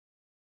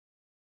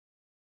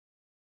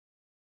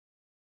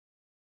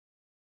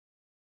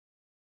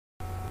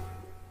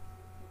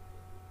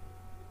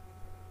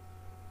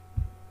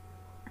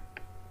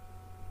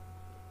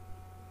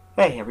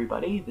Hey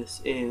everybody, this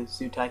is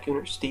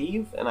Tycooner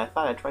Steve, and I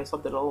thought I'd try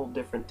something a little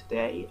different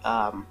today.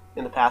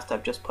 In the past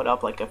I've just put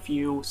up like a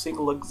few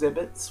single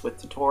exhibits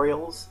with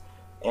tutorials,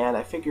 and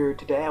I figured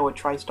today I would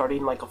try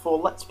starting like a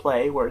full Let's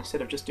Play, where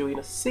instead of just doing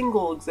a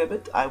single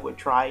exhibit, I would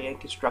try and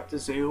construct a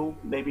zoo,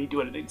 maybe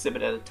do an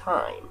exhibit at a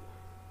time.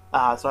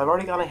 So I've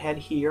already gone ahead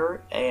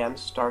here and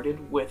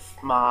started with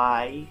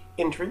my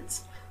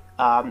entrance.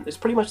 It's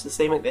pretty much the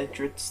same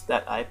entrance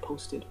that I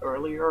posted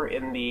earlier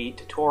in the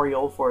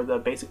tutorial for the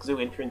basic zoo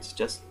entrance.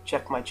 Just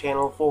check my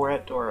channel for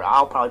it, or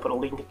I'll probably put a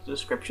link in the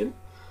description.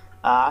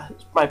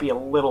 It might be a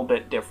little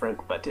bit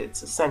different, but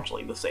it's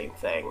essentially the same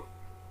thing.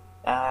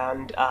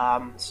 And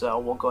so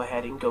we'll go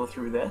ahead and go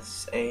through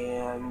this,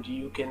 and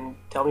you can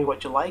tell me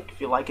what you like,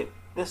 if you like it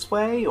this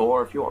way,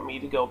 or if you want me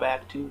to go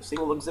back to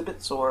single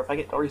exhibits, or if I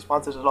get no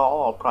responses at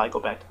all, I'll probably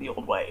go back to the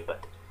old way.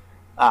 But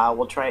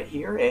we'll try it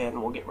here,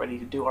 and we'll get ready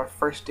to do our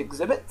first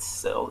exhibit.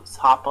 So let's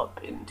hop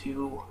up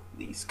into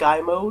the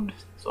sky mode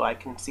so I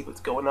can see what's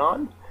going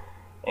on.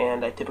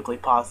 And I typically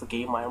pause the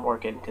game while I'm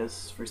working,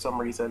 because for some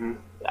reason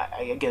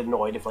I get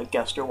annoyed if like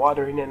guests are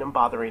wandering in and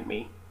bothering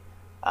me.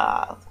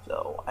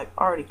 So I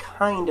already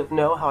kind of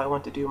know how I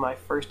want to do my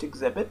first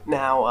exhibit.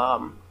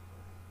 Now,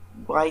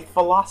 my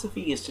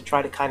philosophy is to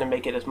try to kind of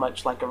make it as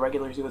much like a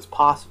regular zoo as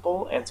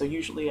possible, and so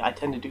usually I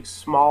tend to do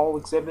small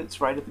exhibits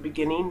right at the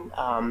beginning.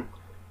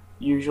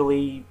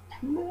 Usually,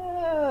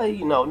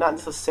 not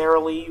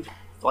necessarily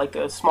like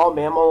a small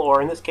mammal, or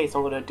in this case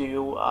I'm going to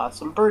do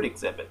some bird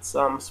exhibits,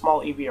 some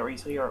small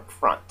aviaries here up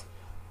front.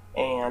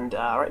 And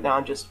right now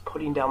I'm just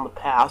putting down the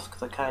paths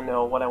because I kind of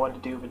know what I want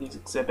to do for these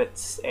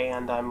exhibits,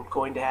 and I'm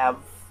going to have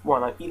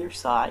one on either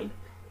side.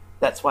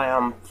 That's why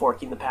I'm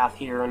forking the path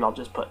here, and I'll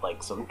just put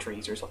like some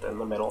trees or something in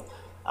the middle.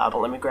 But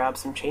let me grab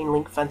some chain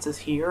link fences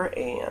here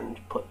and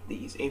put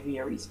these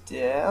aviaries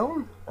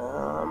down.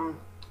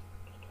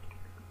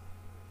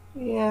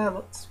 Yeah,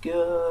 looks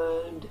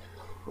good.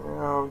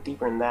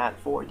 Deeper than that,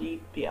 4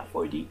 deep. Yeah,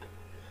 4 deep.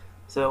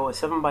 So a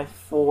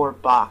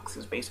 7x4 box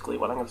is basically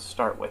what I'm going to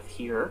start with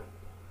here.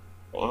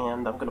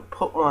 And I'm going to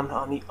put one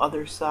on the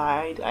other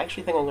side. I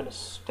actually think I'm going to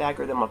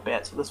stagger them a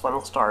bit, so this one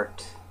will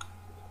start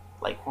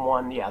like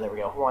one, yeah, there we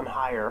go, one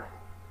higher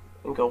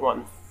and go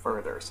one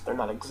further, so they're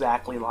not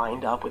exactly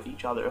lined up with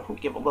each other. We'll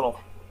give a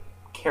little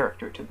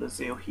character to the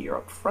zoo here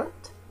up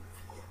front.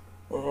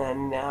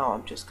 And now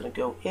I'm just going to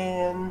go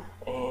in,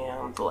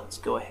 and let's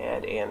go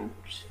ahead and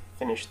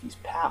finish these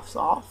paths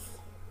off.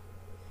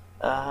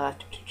 I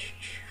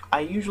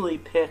usually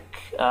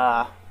pick,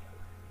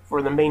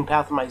 for the main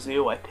path of my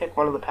zoo, I pick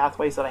one of the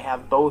pathways that I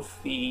have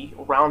both the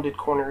rounded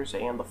corners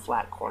and the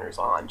flat corners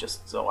on,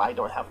 just so I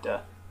don't have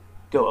to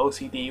go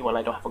OCD when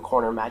I don't have a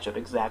corner match up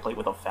exactly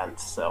with a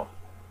fence. So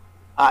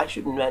I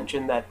should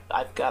mention that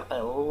I've got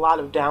a lot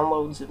of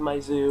downloads in my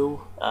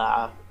zoo.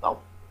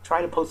 I'll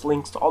try to post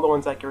links to all the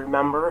ones I can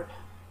remember.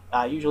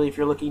 Usually if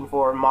you're looking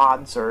for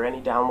mods or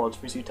any downloads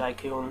for Zoo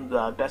Tycoon,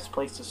 the best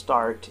place to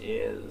start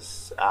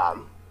is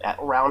at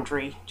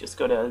Roundtree. Just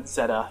go to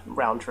Zeta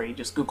Roundtree,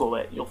 just Google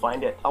it, you'll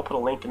find it. I'll put a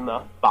link in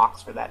the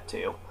box for that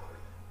too.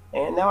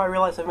 And now I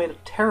realize I've made a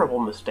terrible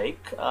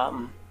mistake.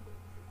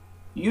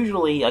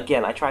 Usually,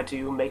 again, I try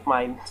to make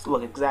mine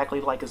look exactly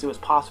like a zoo as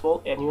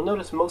possible, and you'll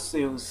notice most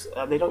zoos,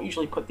 they don't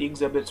usually put the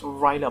exhibits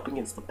right up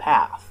against the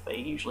path. They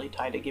usually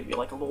try to give you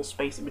like a little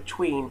space in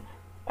between,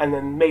 and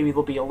then maybe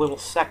there'll be a little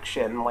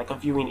section, like a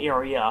viewing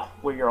area,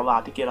 where you're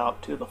allowed to get up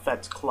to the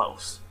fence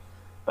close.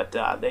 But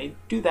they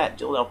do that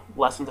to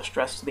lessen the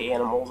stress to the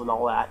animals and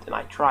all that, and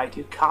I try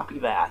to copy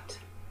that.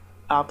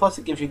 Plus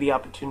it gives you the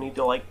opportunity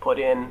to like put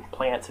in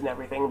plants and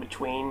everything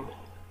between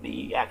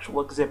the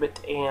actual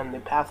exhibit and the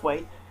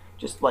pathway.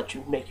 Just let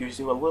you make your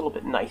zoo a little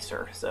bit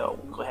nicer. So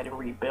we'll go ahead and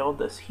rebuild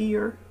this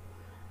here.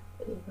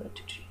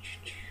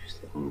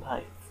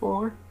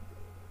 7x4.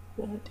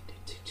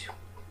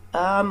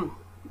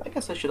 I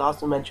guess I should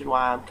also mention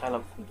why I'm kind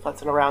of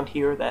futzing around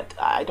here, that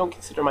I don't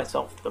consider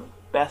myself the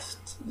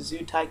best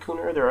zoo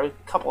tycooner. There are a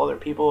couple other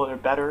people that are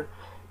better.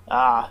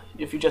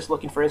 If you're just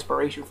looking for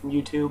inspiration from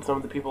YouTube, some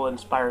of the people that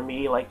inspire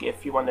me, like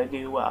if you want to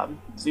do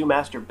Zoo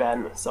Master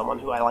Ben, someone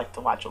who I like to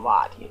watch a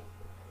lot.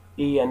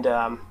 He and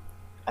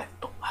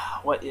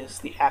what is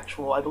the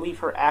actual, I believe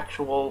her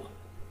actual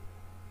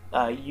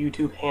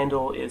YouTube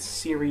handle is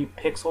Siri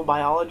Pixel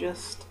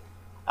Biologist.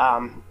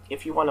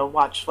 If you want to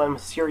watch some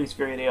series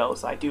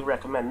videos, I do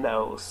recommend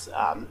those.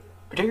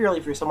 Particularly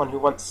if you're someone who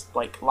wants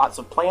like lots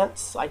of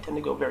plants. I tend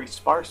to go very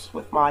sparse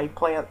with my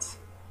plants.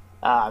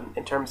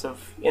 In terms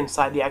of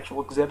inside the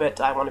actual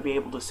exhibit, I want to be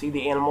able to see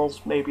the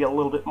animals maybe a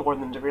little bit more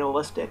than the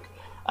realistic.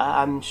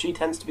 She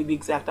tends to be the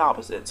exact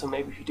opposite, so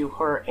maybe if you do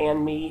her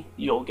and me,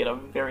 you'll get a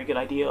very good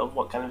idea of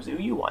what kind of zoo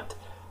you want.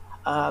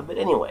 But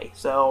anyway,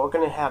 so we're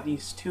going to have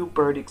these two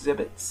bird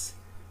exhibits,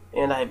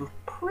 and I'm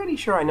pretty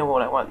sure I know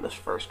what I want in this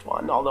first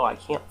one, although I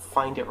can't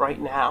find it right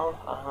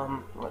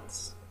now.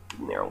 Let's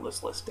narrow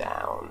this list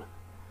down.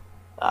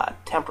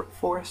 Temperate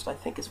Forest, I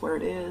think, is where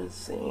it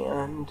is,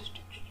 and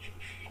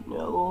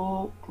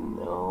no.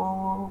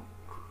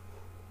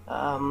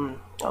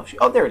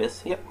 Oh, there it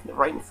is. Yep,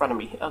 right in front of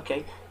me.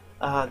 Okay.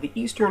 The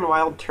Eastern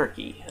Wild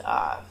Turkey.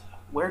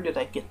 Where did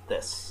I get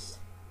this?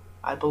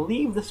 I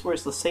believe this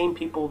was the same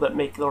people that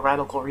make the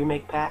Radical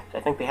Remake Pack.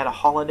 I think they had a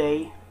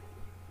holiday.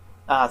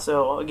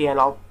 So again,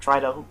 I'll try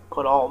to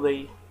put all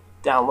the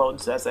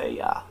downloads as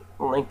a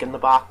link in the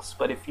box,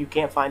 but if you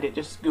can't find it,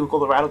 just Google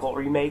the Radical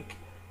Remake,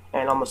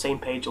 and on the same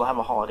page you'll have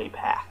a holiday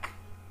pack.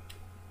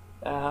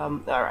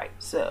 Alright,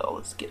 so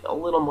let's get a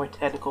little more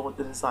technical with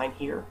the design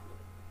here.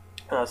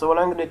 So what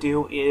I'm going to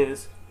do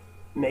is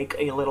make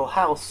a little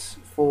house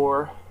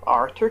for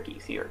our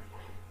turkeys here.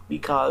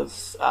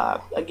 Because,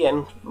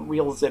 again,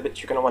 real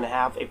exhibits, you're going to want to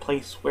have a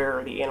place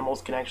where the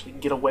animals can actually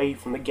get away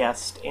from the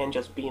guest and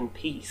just be in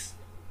peace.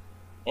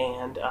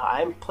 And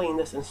I'm playing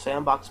this in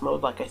sandbox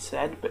mode, like I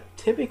said, but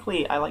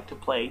typically I like to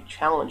play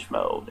challenge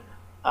mode.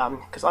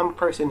 Because I'm a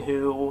person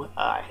who,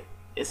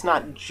 it's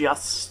not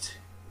just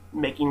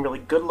making really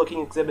good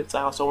looking exhibits,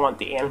 I also want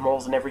the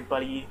animals and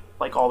everybody,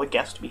 like all the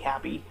guests, to be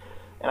happy.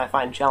 And I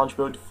find challenge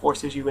mode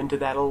forces you into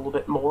that a little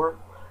bit more.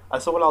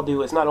 So what I'll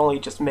do is not only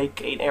just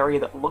make an area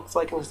that looks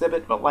like an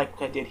exhibit, but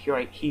like I did here,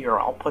 right here,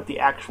 I'll put the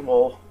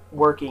actual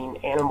working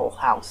animal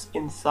house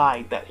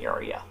inside that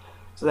area.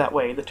 So that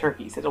way the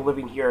turkeys that are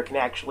living here can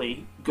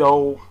actually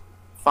go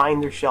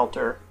find their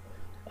shelter,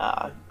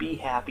 be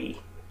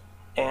happy.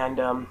 And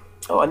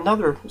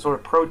another sort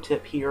of pro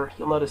tip here,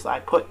 you'll notice I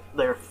put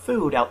their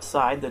food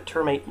outside the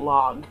termite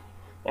log,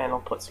 and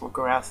I'll put some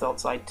grass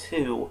outside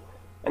too.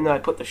 And then I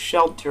put the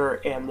shelter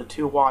and the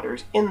two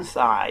waters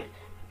inside.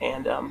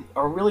 And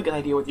a really good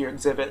idea with your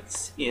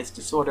exhibits is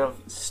to sort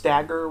of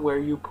stagger where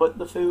you put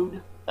the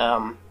food,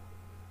 and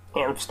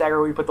stagger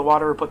where you put the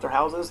water or put their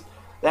houses.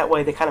 That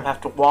way they kind of have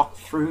to walk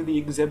through the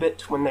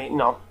exhibit when they,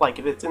 like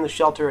if it's in the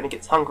shelter and it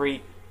gets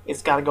hungry,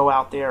 it's got to go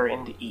out there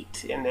and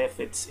eat. And if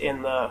it's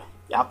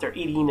out there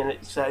eating and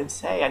it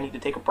says, hey, I need to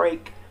take a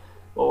break,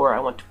 or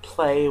I want to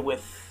play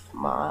with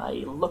my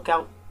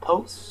lookout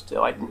post.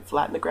 Oh, I didn't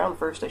flatten the ground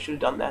first. I should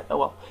have done that. Oh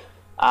well.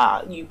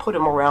 You put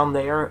them around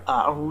there.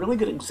 A really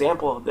good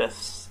example of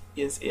this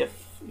is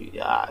if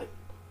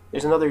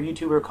there's another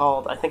YouTuber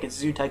called, I think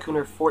it's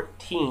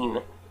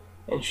tycooners14,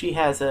 and she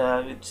has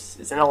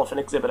it's an elephant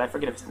exhibit. I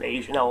forget if it's an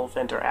Asian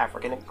elephant or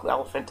African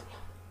elephant,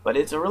 but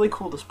it's a really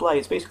cool display.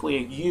 It's basically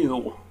a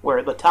U,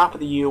 where the top of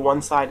the U,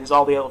 one side is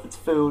all the elephant's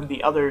food,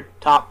 the other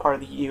top part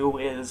of the U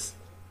is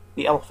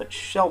the elephant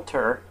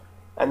shelter,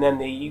 and then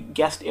the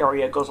guest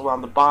area goes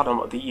along the bottom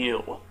of the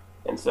U.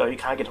 And so you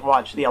kind of get to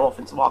watch the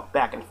elephants walk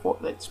back and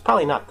forth. It's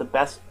probably not the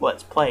best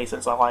Let's Play,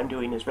 since all I'm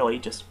doing is really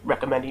just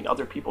recommending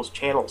other people's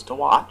channels to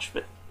watch.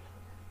 But,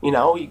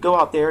 you go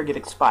out there, get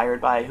inspired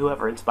by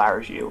whoever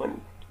inspires you.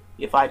 And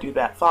if I do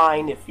that,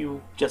 fine. If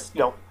you just,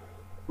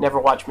 never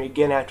watch me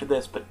again after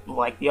this, but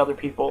like the other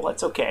people,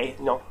 that's okay.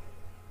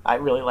 I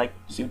really like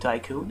Zoo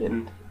Tycoon,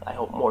 and I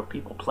hope more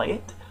people play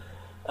it.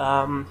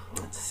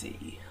 Let's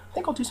see. I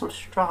think I'll do some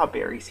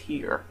strawberries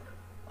here.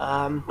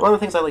 One of the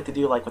things I like to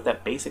do, like with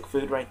that basic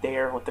food right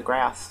there with the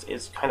grass,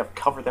 is kind of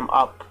cover them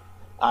up.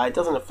 It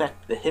doesn't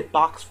affect the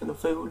hitbox for the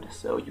food,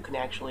 so you can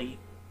actually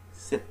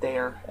sit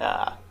there,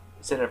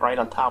 sit it right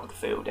on top of the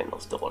food, and it'll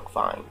still look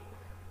fine.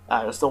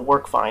 It'll still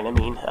work fine. I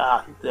mean,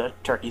 the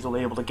turkeys will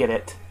be able to get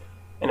it,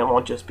 and it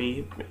won't just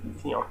be,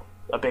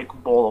 a big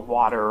bowl of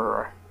water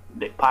or a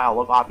big pile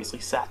of obviously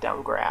sat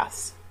down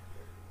grass.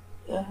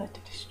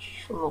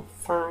 Little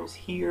ferns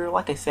here.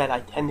 Like I said, I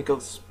tend to go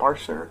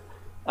sparser.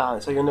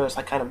 So you'll notice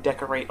I kind of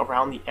decorate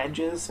around the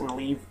edges and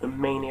leave the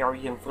main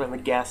area in front of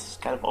the guests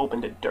kind of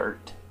open to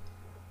dirt.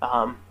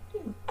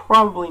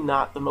 Probably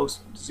not the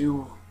most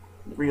zoo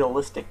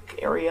realistic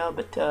area,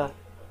 but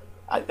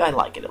I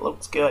like it. It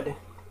looks good.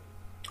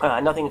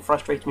 Nothing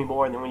frustrates me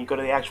more than when you go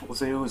to the actual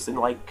zoos and,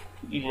 like,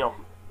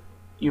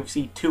 you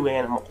see two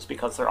animals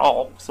because they're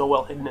all so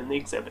well hidden in the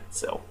exhibit.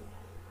 So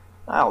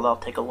I'll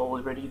take a little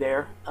liberty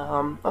there.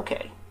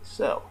 Okay,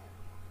 so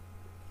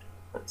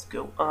let's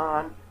go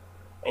on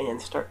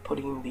and start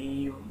putting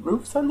the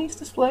roofs on these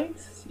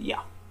displays.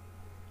 Yeah.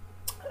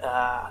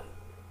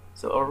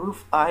 So a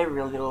roof I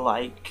really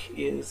like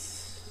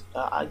is,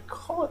 I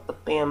call it the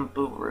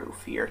bamboo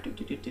roof here.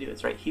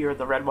 It's right here,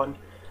 the red one.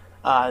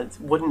 It's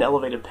wooden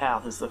elevated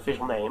path is the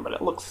official name, but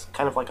it looks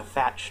kind of like a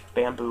thatched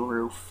bamboo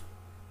roof.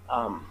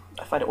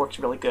 I find it works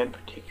really good,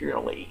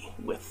 particularly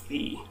with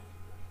the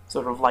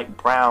sort of light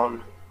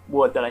brown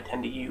wood that I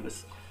tend to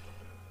use.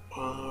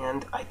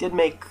 And I did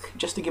make,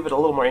 just to give it a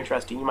little more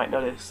interesting, you might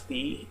notice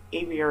the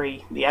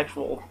aviary, the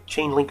actual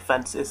chain link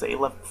fence is a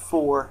level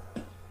 4.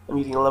 I'm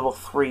using a level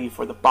 3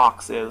 for the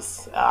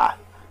boxes,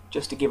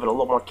 just to give it a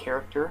little more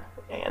character.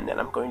 And then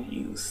I'm going to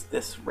use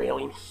this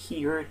railing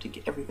here to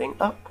get everything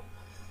up.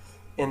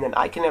 And then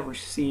I can never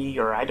see,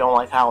 or I don't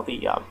like how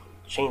the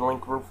chain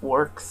link roof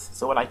works,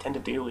 so what I tend to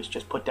do is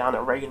just put down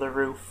a regular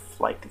roof,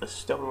 like the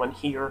stone one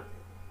here,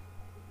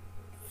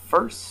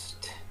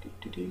 first.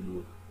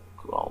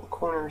 Go all the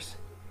corners,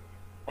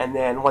 and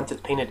then once it's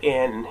painted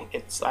in,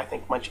 it's, I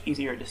think, much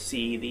easier to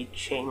see the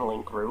chain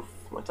link roof.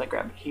 Once I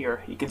grab it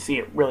here, you can see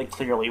it really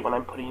clearly when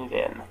I'm putting it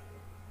in.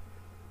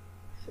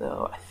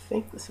 So I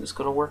think this is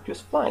going to work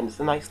just fine. It's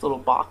a nice little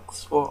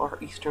box for our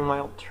Eastern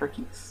Wild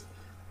turkeys.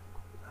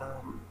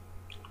 Um,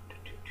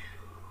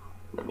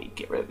 Let me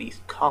get rid of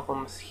these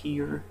columns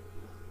here.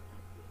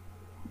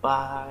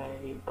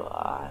 Buy,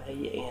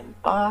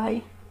 and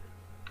buy.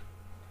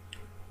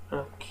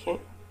 Okay.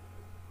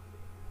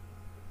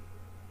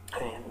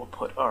 And we'll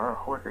put our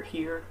worker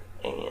here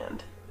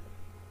and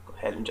go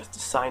ahead and just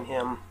assign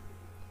him.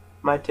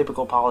 My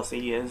typical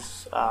policy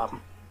is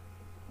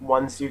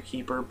one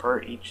zookeeper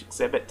per each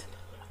exhibit.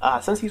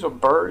 Since these are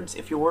birds,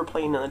 if you were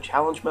playing in the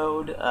challenge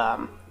mode,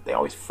 they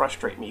always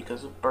frustrate me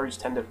because birds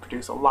tend to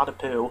produce a lot of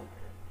poo,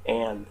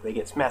 and they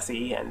get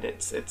messy, and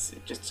it's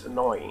just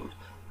annoying.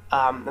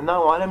 And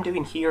now what I'm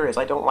doing here is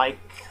I don't like,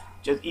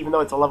 just even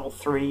though it's a level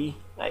 3,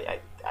 I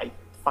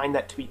find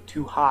that to be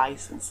too high,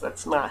 since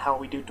that's not how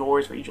we do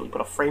doors. We usually put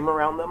a frame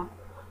around them.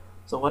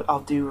 So what I'll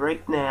do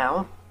right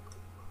now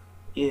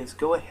is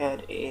go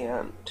ahead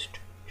and,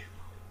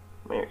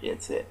 where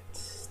is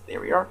it? There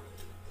we are.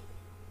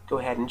 Go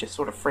ahead and just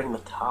sort of frame the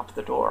top of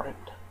the door,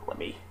 and let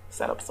me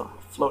set up some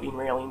floating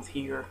railings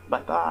here.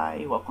 Bye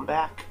bye, welcome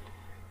back,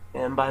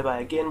 and bye bye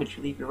again, but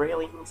you leave your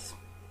railings.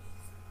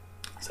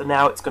 So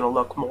now it's going to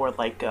look more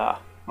like a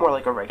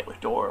regular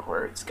door,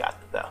 where it's got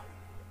the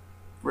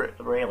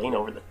railing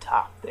over the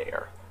top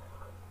there.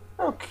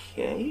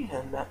 Okay,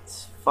 and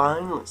that's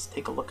fine. Let's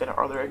take a look at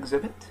our other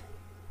exhibit.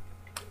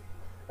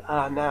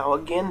 Now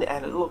again, to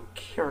add a little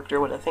character,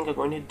 what I think I'm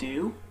going to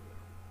do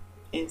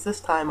is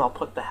this time I'll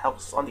put the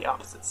house on the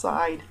opposite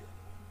side.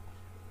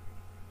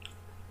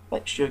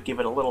 That should give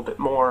it a little bit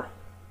more.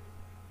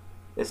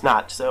 It's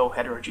not so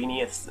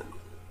heterogeneous and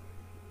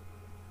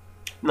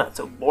not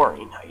so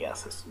boring, I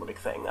guess, is the big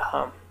thing.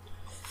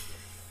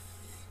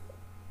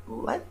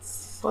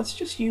 Let's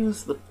just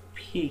use the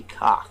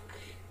peacock.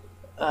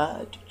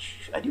 I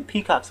do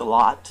peacocks a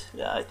lot.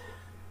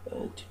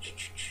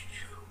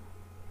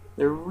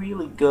 They're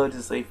really good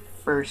as a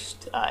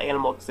first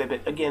animal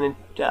exhibit. Again,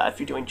 if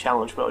you're doing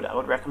challenge mode, I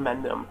would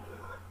recommend them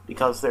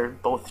because they're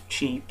both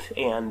cheap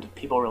and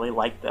people really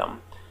like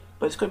them.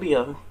 But it's going to be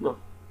a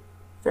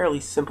fairly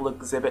simple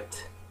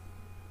exhibit.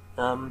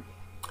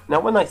 Now,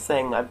 one nice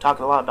thing, I've talked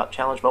a lot about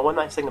challenge mode, one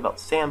nice thing about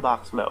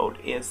sandbox mode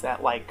is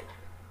that, like,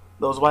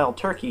 those wild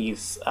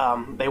turkeys,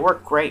 they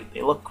work great,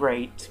 they look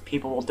great,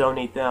 people will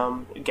donate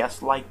them,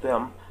 guests like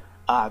them,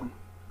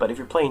 but if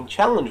you're playing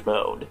challenge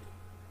mode,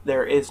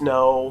 there is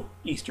no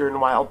Eastern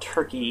wild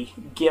turkey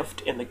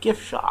gift in the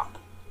gift shop.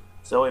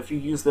 So if you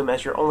use them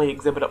as your only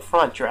exhibit up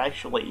front, you're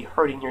actually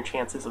hurting your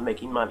chances of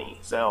making money.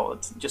 So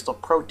it's just a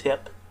pro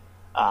tip.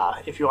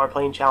 If you are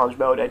playing challenge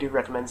mode, I do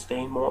recommend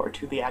staying more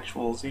to the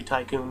actual Zoo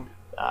Tycoon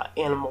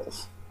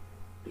animals,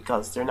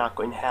 because they're not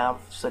going to have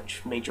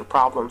such major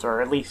problems,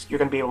 or at least you're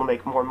going to be able to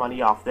make more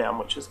money off them,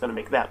 which is going to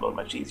make that mode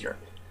much easier.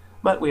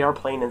 But we are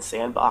playing in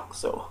sandbox,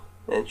 so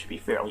it should be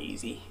fairly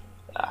easy.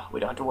 We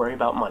don't have to worry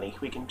about money.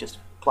 We can just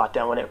plot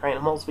down whatever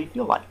animals we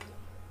feel like.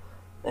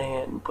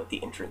 And put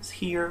the entrance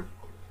here.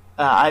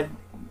 I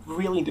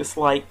really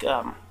dislike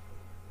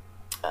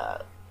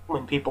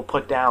when people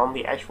put down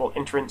the actual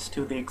entrance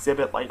to the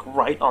exhibit like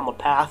right on the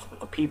path with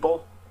the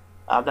people.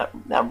 That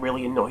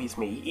really annoys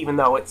me, even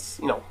though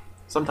it's,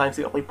 sometimes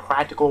the only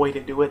practical way to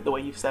do it, the way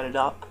you set it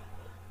up.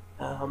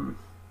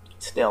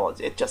 Still,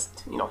 it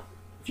just,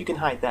 if you can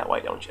hide that,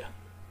 why don't you?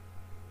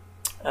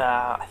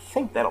 I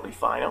think that'll be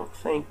fine. I don't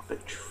think the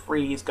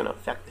tree is going to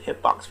affect the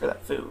hitbox for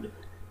that food.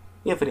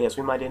 If it is,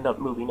 we might end up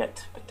moving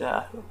it. But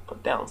I'll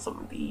put down some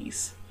of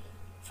these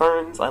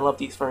ferns. I love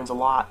these ferns a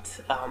lot.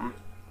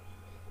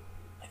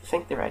 I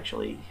think they're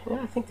actually,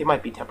 I think they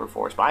might be temperate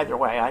forest, but either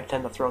way, I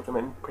tend to throw them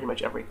in pretty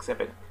much every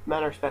exhibit.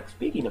 Matter of fact,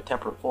 speaking of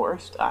temperate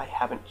forest, I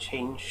haven't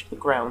changed the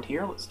ground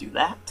here. Let's do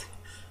that.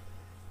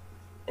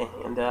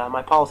 And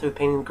my policy with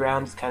painting the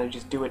ground is kind of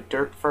just do it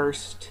dirt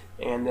first,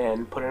 and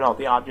then put in all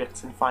the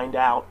objects and find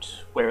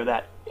out where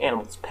that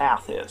animal's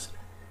path is.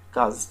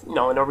 Because, in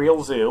a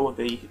real zoo,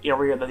 the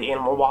area that the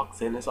animal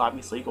walks in is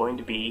obviously going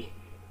to be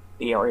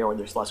the area where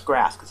there's less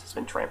grass because it's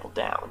been trampled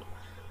down.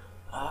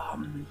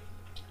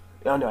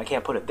 Oh no, I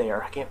can't put it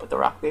there. I can't put the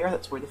rock there.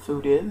 That's where the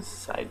food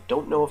is. I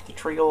don't know if the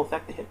tree will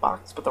affect the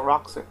hitbox, but the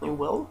rock certainly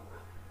will.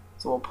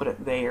 So we'll put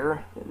it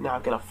there. And now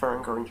I've got a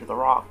fern growing through the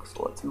rock,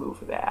 so let's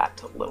move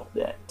that a little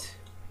bit.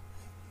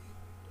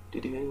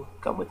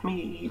 Come with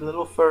me,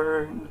 little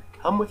fern.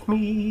 Come with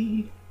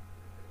me.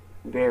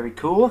 Very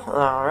cool.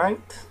 Alright,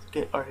 let's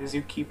get our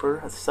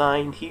zookeeper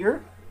assigned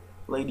here.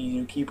 Lady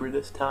zookeeper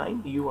this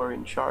time. You are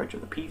in charge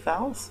of the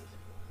peafowls.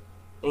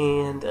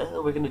 And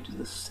we're going to do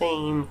the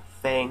same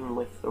thing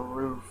with the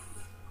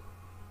roof.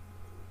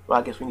 Well,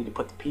 I guess we need to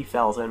put the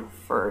peafowls in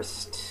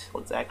first.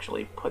 Let's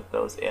actually put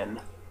those in.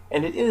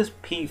 And it is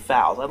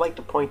peafowls. I'd like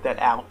to point that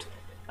out.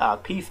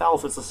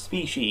 Peafowls is a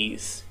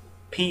species.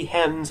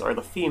 Peahens are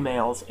the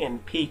females,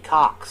 and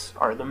peacocks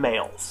are the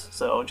males.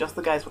 So just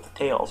the guys with the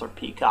tails are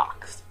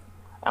peacocks.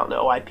 I don't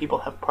know why people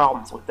have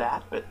problems with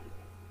that, but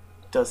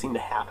it does seem to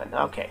happen.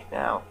 Okay,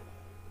 now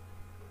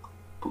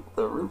put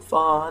the roof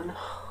on.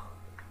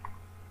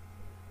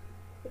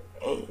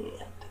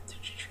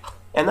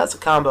 And that's a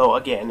combo,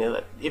 again,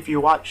 if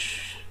you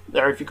watch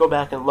or if you go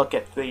back and look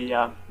at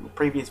the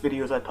previous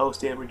videos I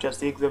posted with just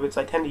the exhibits,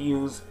 I tend to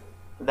use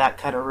that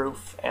kind of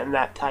roof and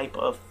that type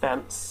of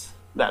fence,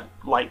 that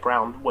light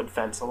brown wood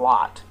fence, a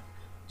lot,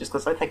 just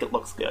because I think it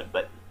looks good.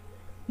 But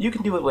you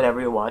can do it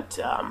whatever you want.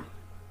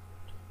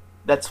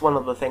 That's one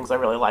of the things I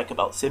really like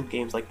about sim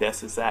games like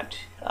this, is that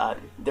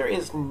there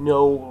is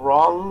no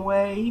wrong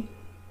way,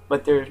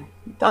 but there's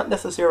not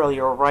necessarily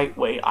a right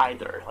way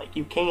either. Like,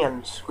 you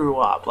can screw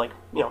up, like,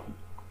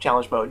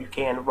 challenge mode, you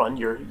can run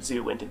your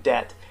zoo into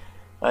debt.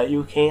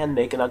 You can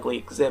make an ugly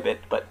exhibit,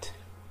 but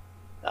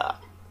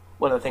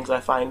one of the things I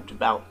find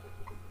about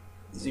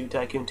Zoo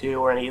Tycoon 2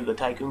 or any of the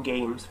Tycoon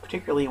games,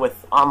 particularly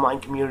with online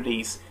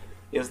communities,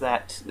 is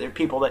that there are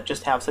people that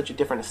just have such a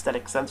different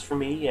aesthetic sense from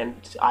me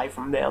and I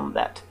from them,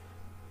 that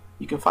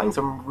you can find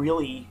some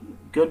really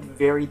good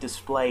varied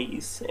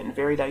displays and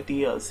varied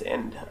ideas,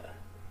 and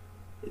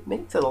it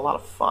makes it a lot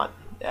of fun.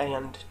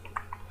 And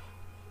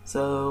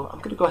so I'm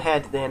going to go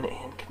ahead then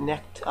and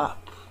connect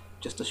up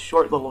just a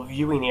short little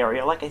viewing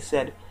area. Like I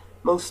said,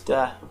 most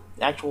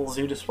actual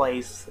zoo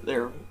displays,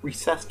 they're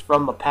recessed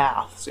from the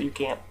path, so you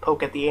can't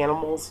poke at the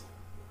animals.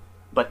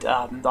 But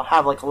they'll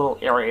have like a little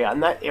area,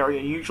 and that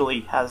area usually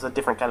has a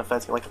different kind of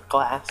fencing, like a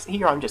glass.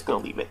 Here, I'm just going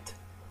to leave it.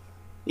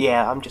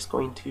 Yeah, I'm just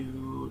going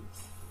to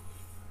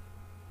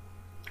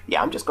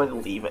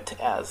leave it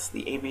as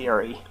the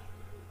aviary,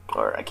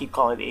 or I keep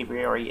calling it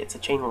aviary, it's a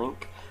chain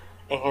link.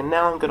 And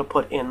now I'm going to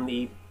put in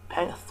the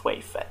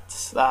pathway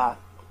fence.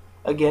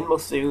 Again,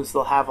 most zoos,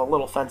 they'll have a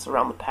little fence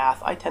around the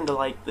path. I tend to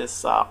like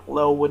this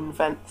low wooden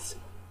fence.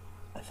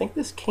 I think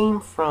this came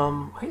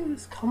from... where did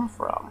this come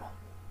from?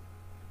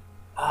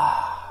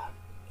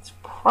 It's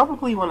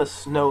probably one of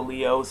Snow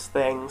Leo's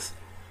things.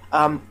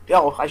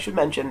 Oh, I should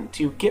mention,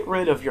 to get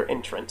rid of your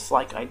entrance,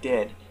 like I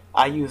did,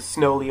 I use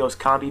Snow Leo's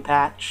combi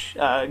patch.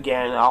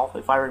 Again,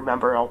 if I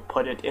remember, I'll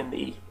put it in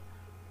the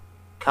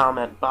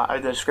the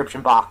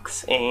description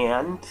box.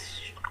 And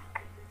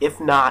if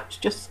not,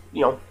 just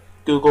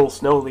Google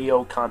Snow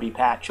Leo combi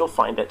patch. You'll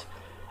find it,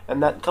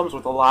 and that comes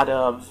with a lot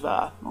of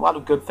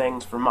good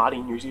things for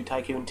modding your Zoo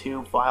Tycoon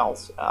 2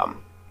 files.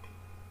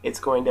 It's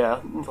going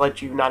to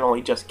let you not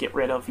only just get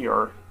rid of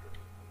your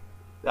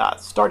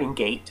starting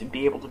gate to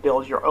be able to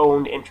build your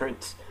own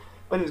entrance,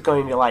 but it's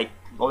going to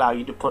allow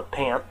you to put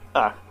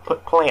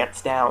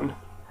plants down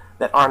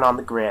that aren't on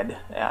the grid.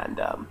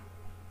 And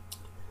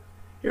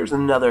here's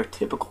another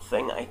typical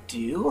thing I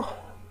do.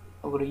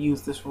 I'm going to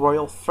use this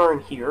royal fern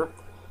here.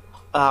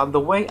 The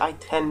way I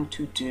tend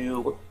to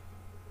do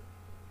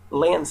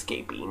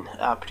landscaping,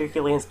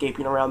 particularly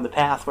landscaping around the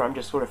path where I'm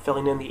just sort of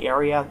filling in the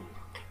area,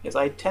 is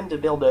I tend to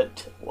build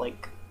it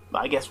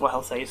I guess what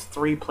I'll say is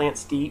 3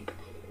 plants deep,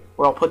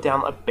 where I'll put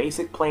down a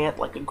basic plant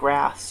like a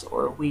grass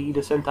or a weed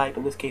of some type.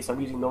 In this case,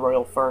 I'm using the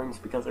royal ferns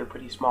because they're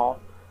pretty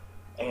small.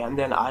 And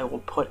then I will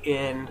put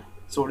in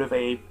sort of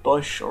a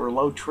bush or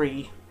low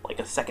tree, like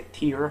a second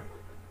tier,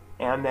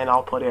 and then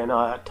I'll put in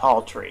a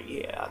tall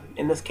tree.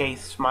 In this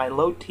case, my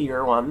low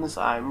tier ones,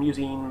 I'm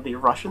using the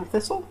Russian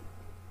thistle.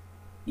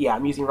 Yeah,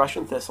 I'm using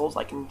Russian thistles.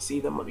 I can see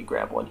them. Let me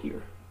grab one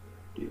here.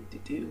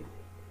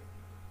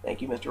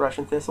 Thank you, Mr.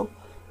 Russian Thistle.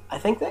 I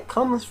think that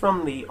comes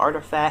from the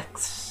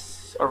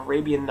Artifacts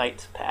Arabian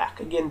Nights pack.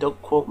 Again, don't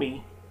quote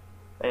me.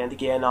 And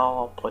again,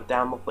 I'll put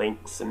down the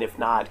links, and if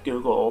not,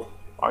 Google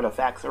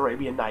Artifacts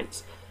Arabian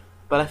Nights.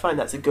 But I find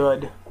that's a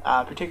good,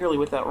 particularly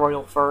with that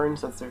royal fern,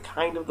 since they're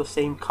kind of the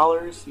same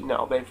colors.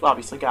 They've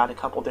obviously got a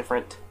couple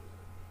different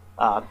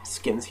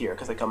skins here,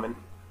 because they come in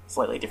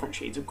slightly different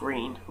shades of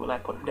green when I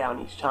put them down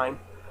each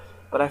time.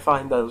 But I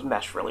find those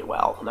mesh really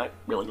well, and I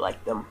really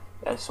like them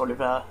as sort of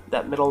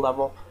that middle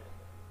level.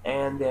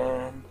 And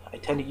then I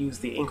tend to use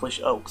the English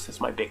oaks as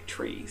my big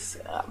trees.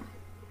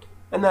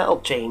 And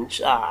that'll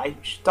change. I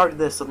started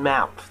this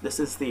map. This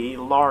is the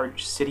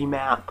large city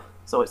map,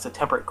 so it's a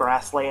temperate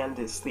grassland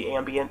is the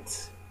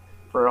ambient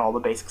for all the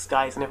basic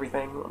skies and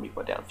everything. Let me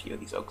put down a few of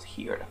these oaks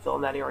here to fill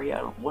in that area,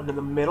 and one in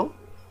the middle.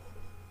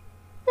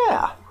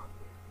 Yeah.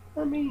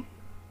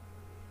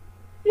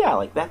 Yeah,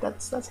 like that.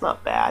 That's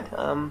not bad.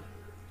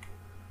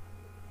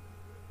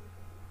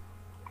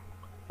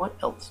 What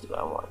else do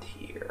I want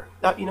here?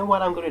 Now, you know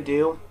what I'm going to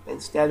do?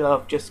 Instead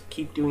of just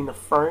keep doing the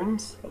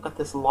ferns, I've got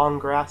this long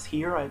grass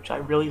here, which I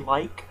really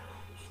like,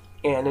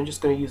 and I'm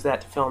just going to use that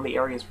to fill in the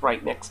areas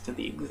right next to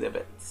the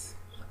exhibits.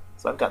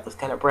 So I've got this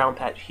kind of brown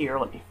patch here.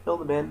 Let me fill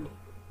them in.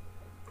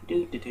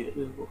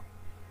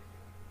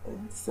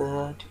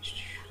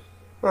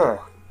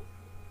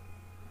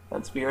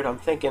 That's weird. I'm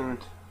thinking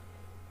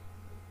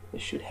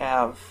this should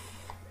have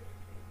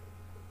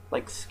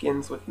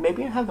skins with...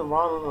 maybe I have the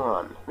wrong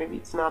one. Maybe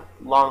it's not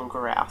long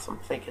grass I'm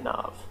thinking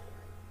of.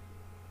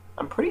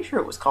 I'm pretty sure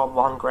it was called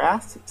long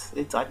grass.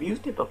 I've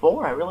used it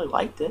before. I really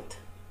liked it.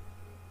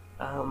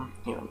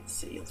 Let's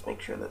see. Let's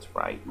make sure that's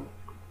right.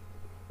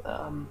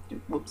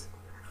 Whoops.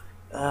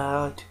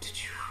 Oh.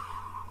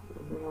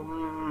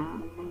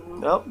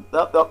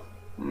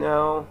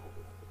 No.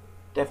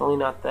 Definitely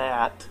not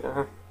that.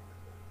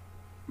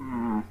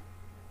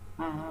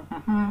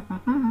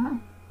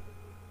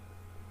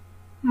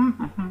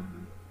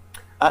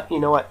 You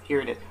know what?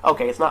 Here it is.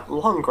 Okay, it's not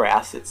long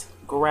grass, it's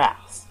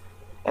grass.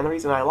 And the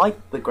reason I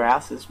like the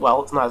grass is,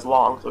 well, it's not as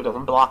long, so it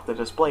doesn't block the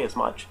display as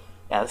much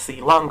as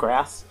the long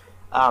grass.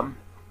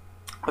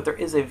 But there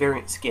is a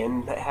variant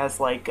skin that has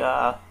like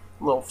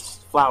little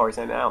flowers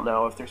in it. I don't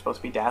know if they're supposed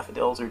to be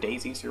daffodils or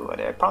daisies or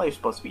whatever. Probably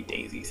supposed to be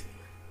daisies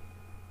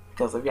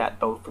because they've got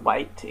both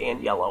white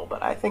and yellow,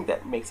 but I think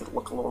that makes it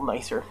look a little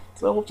nicer.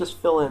 So we'll just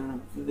fill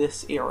in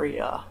this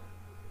area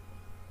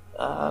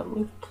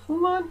with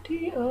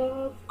plenty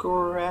of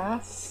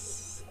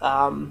grass.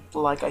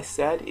 Like I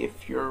said,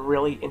 if you're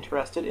really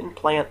interested in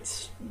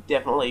plants,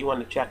 definitely want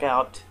to check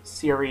out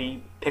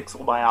Siri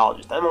Pixel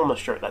Biologist. I'm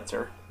almost sure that's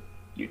her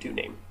YouTube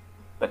name.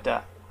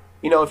 But,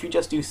 you know, if you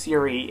just do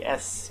Siri,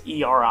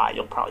 S-E-R-I,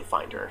 you'll probably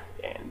find her.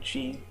 And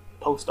she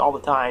posts all the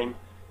time.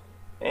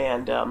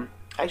 And I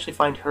actually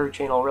find her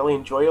channel really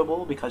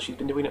enjoyable because she's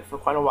been doing it for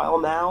quite a while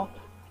now.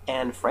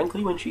 And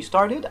frankly, when she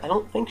started, I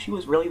don't think she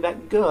was really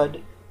that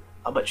good.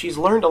 But she's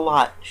learned a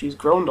lot. She's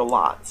grown a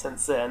lot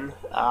since then.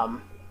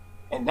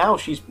 And now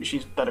she's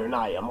better than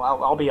I am.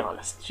 I'll be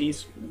honest.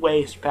 She's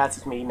way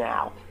surpasses me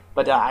now.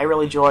 But I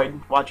really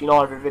enjoyed watching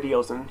all of her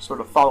videos and sort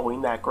of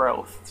following that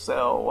growth.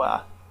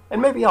 So,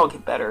 and maybe I'll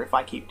get better if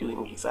I keep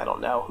doing these. I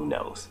don't know. Who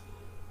knows?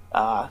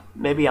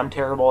 Maybe I'm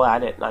terrible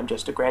at it and I'm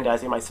just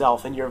aggrandizing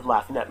myself and you're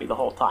laughing at me the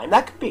whole time.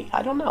 That could be.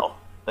 I don't know.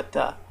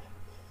 But,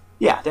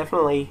 yeah,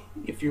 definitely,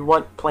 if you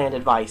want plant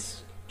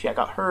advice, check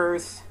out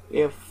hers.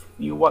 If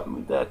you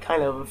want the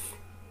kind of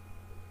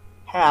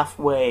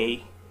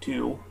halfway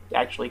to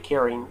actually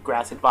carrying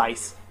grass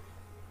advice,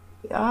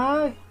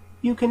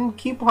 you can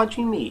keep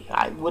watching me.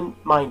 I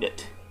wouldn't mind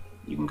it.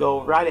 You can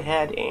go right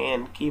ahead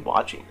and keep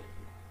watching.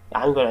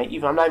 I'm not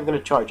even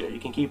gonna charge it. You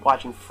can keep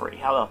watching for free.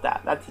 How about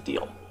that? That's the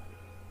deal.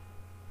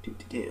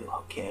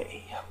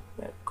 Okay,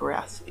 that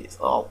grass is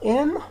all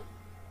in.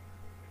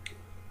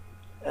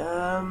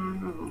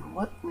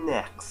 What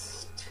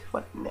next?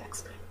 What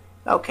next?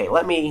 Okay,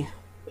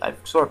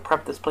 I've sort of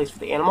prepped this place for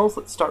the animals.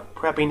 Let's start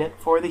prepping it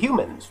for the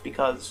humans,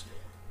 because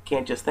we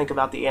can't just think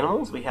about the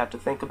animals. We have to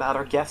think about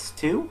our guests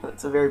too.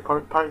 That's a very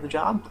part of the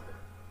job.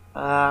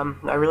 I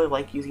really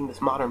like using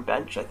this modern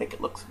bench. I think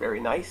it looks very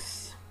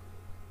nice.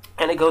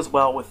 And it goes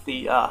well with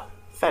the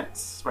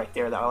fence right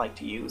there that I like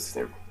to use.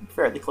 They're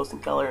fairly close in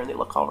color and they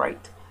look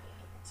alright.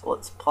 So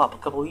let's plop a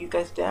couple of you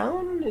guys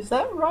down. Is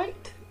that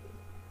right?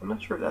 I'm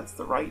not sure if that's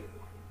the right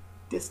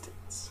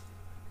distance.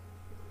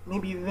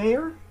 Maybe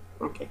there?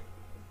 Okay.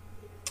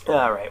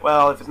 Alright,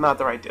 well, if it's not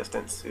the right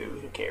distance, who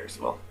cares?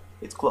 Well,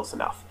 it's close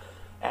enough.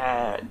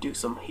 And do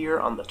some here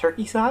on the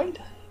turkey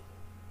side.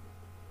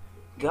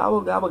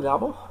 Gobble, gobble,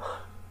 gobble.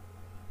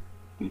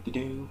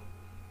 Do-do-do.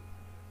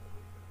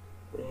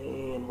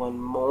 And one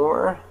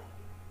more.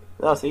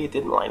 Oh, see, it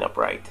didn't line up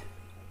right.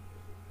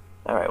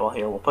 Alright, well,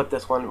 here, we'll put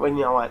this one. Well, you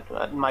know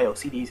what? My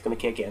OCD is going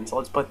to kick in, so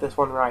let's put this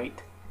one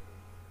right.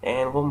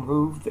 And we'll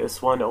move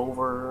this one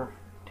over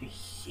to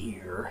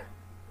here.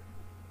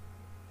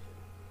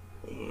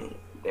 And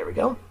there we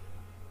go.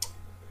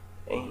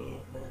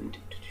 And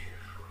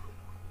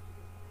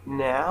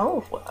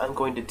now, what I'm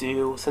going to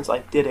do, since I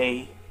did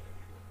a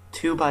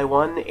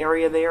 2x1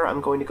 area there,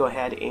 I'm going to go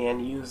ahead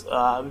and use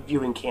a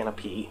viewing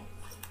canopy.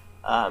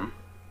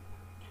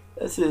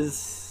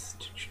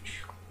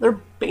 They're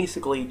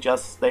basically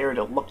just there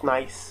to look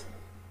nice.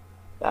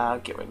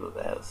 Get rid of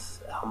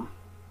this.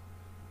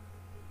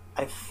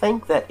 I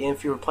think that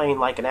if you were playing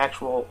like an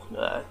actual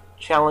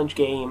challenge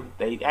game,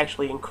 they'd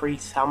actually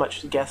increase how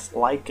much guests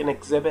like an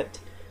exhibit.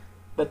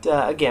 But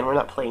again, we're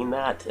not playing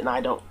that, and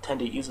I don't tend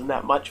to use them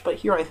that much, but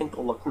here I think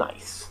they'll look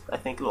nice. I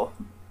think it'll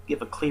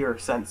give a clear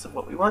sense of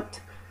what we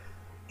want.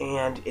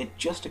 And it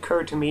just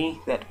occurred to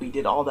me that we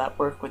did all that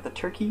work with the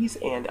turkeys,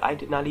 and I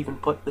did not even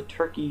put the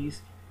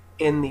turkeys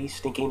in the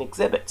stinking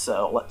exhibit.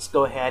 So let's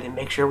go ahead and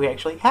make sure we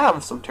actually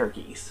have some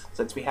turkeys,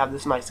 since we have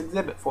this nice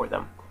exhibit for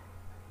them.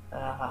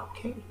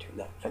 Okay, turn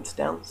that fence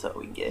down so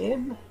we can get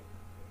in.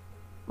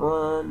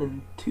 1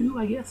 and 2,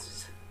 I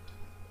guess.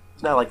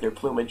 It's not like their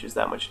plumage is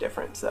that much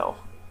different, so...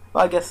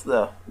 Well, I guess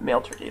the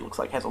male turkey looks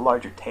like has a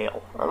larger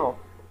tail. I don't know.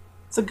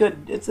 It's a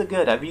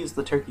good. I've used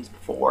the turkeys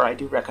before. I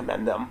do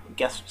recommend them.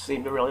 Guests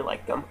seem to really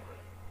like them.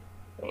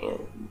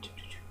 And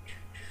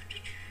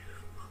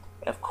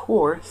of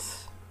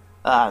course,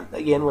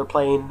 again, we're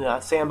playing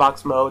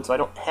sandbox mode, so I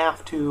don't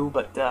have to,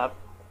 but I'm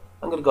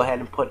going to go ahead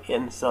and put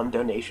in some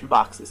donation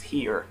boxes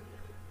here.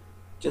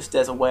 Just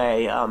as a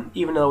way,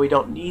 even though we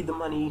don't need the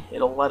money,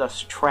 it'll let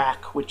us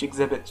track which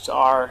exhibits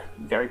are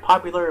very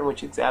popular and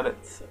which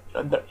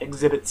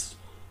exhibits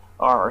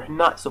are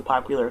not so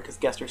popular because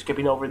guests are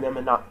skipping over them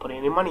and not putting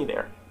any money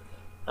there.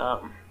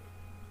 And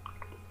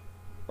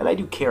I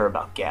do care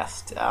about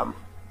guests.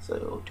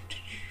 So,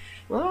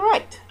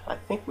 alright, I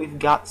think we've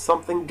got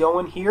something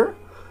going here.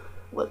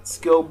 Let's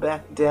go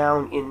back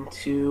down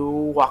into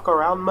walk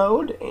around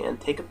mode and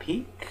take a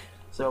peek.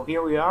 So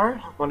here we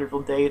are,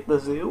 wonderful day at the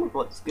zoo.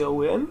 Let's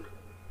go in.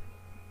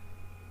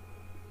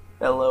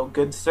 Hello,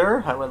 good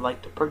sir. I would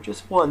like to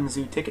purchase 1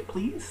 zoo ticket,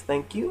 please.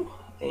 Thank you.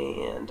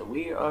 And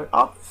we are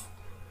off.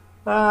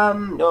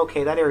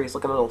 Okay, that area's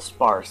looking a little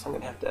sparse. I'm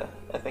gonna have to,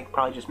 I think,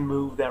 probably just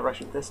move that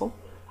Russian thistle.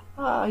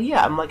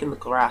 Yeah, I'm liking the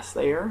grass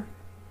there.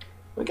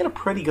 We get a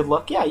pretty good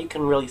look. Yeah, you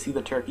can really see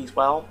the turkeys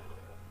well.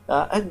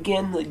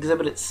 Again, the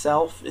exhibit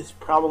itself is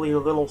probably a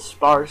little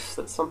sparse.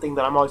 That's something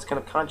that I'm always kind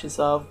of conscious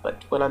of,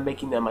 but when I'm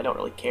making them, I don't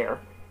really care.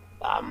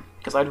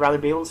 Because I'd rather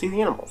be able to see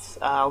the animals.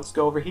 Let's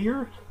go over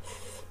here.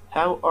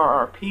 How are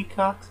our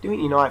peacocks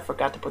doing? You know, I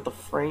forgot to put the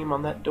frame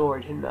on that door,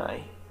 didn't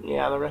I?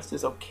 Yeah, the rest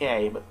is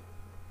okay, but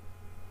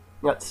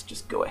let's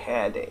just go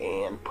ahead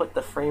and put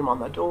the frame on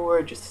the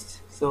door just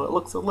so it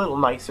looks a little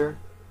nicer.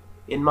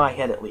 In my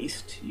head, at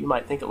least. You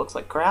might think it looks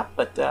like crap,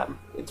 but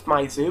it's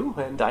my zoo,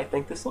 and I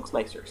think this looks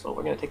nicer, so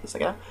we're going to take this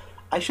again.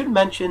 I should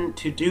mention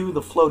to do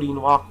the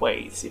floating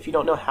walkways. If you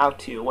don't know how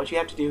to, what you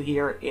have to do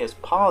here is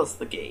pause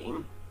the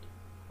game.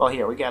 Well,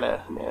 here, we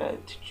gotta...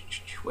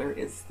 where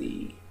is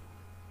the...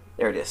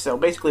 There it is. So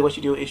basically what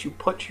you do is you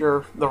put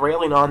the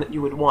railing on that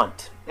you would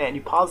want, and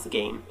you pause the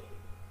game,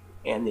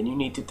 and then you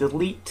need to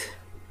delete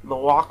the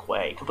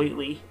walkway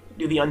completely.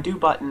 Do the undo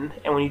button,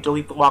 and when you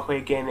delete the walkway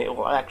again, it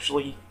will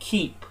actually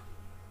keep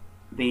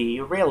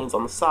the railings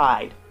on the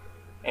side,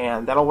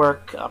 and that'll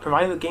work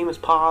provided the game is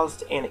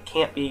paused, and it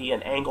can't be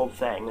an angled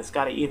thing. It's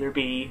got to either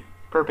be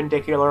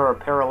perpendicular or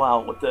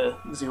parallel with the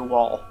zoo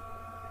wall.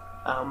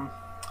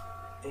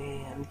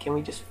 And can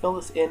we just fill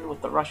this in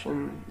with the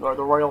Russian or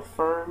the royal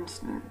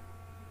ferns?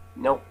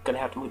 Nope, gonna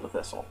have to move the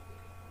thistle,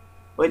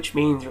 which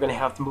means you're gonna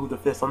have to move the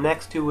thistle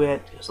next to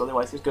it, so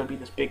otherwise there's gonna be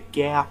this big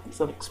gap that's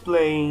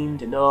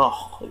unexplained, and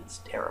oh, it's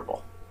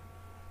terrible.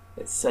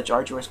 It's such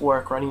arduous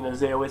work running a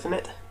zoo, isn't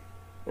it?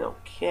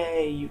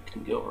 Okay, you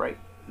can go right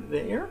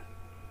there.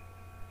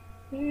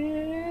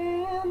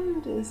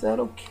 And is that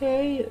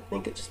okay? I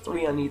think it's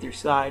 3 on either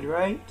side,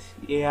 right?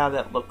 Yeah,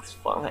 that looks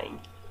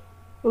fine.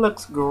 It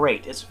looks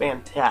great. It's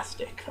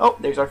fantastic. Oh,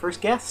 there's our first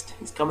guest.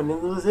 He's coming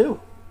into the zoo.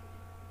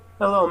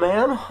 Hello,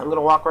 man. I'm going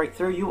to walk right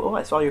through you. Oh,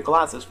 I saw your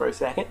glasses for a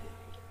second.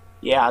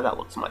 Yeah, that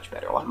looks much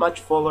better. Much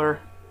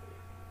fuller.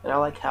 And I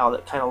like how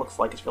that kind of looks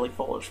like it's really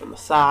fuller from the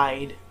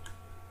side.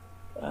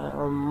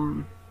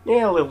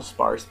 Yeah, a little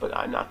sparse, but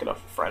I'm not going to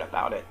fret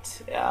about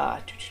it.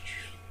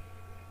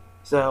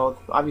 So,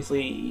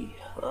 obviously,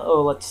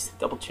 let's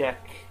double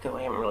check, because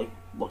I haven't really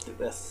looked at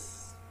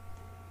this.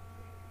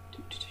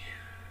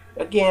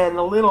 Again,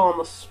 a little on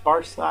the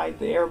sparse side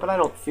there, but I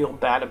don't feel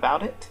bad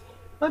about it.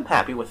 I'm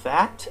happy with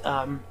that.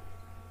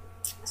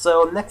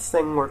 So, next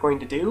thing we're going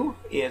to do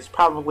is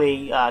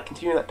probably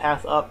continue that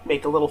path up,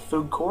 make a little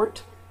food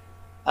court.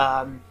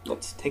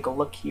 Let's take a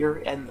look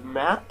here at the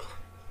map.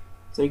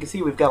 So you can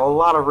see we've got a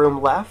lot of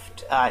room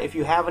left. If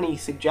you have any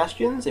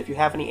suggestions, if you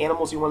have any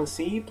animals you want to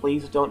see,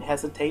 please don't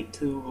hesitate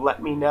to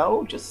let me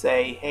know. Just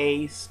say,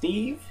 hey,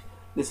 Steve,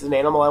 this is an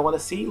animal I want to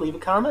see. Leave a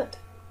comment.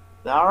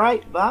 All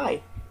right,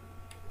 bye.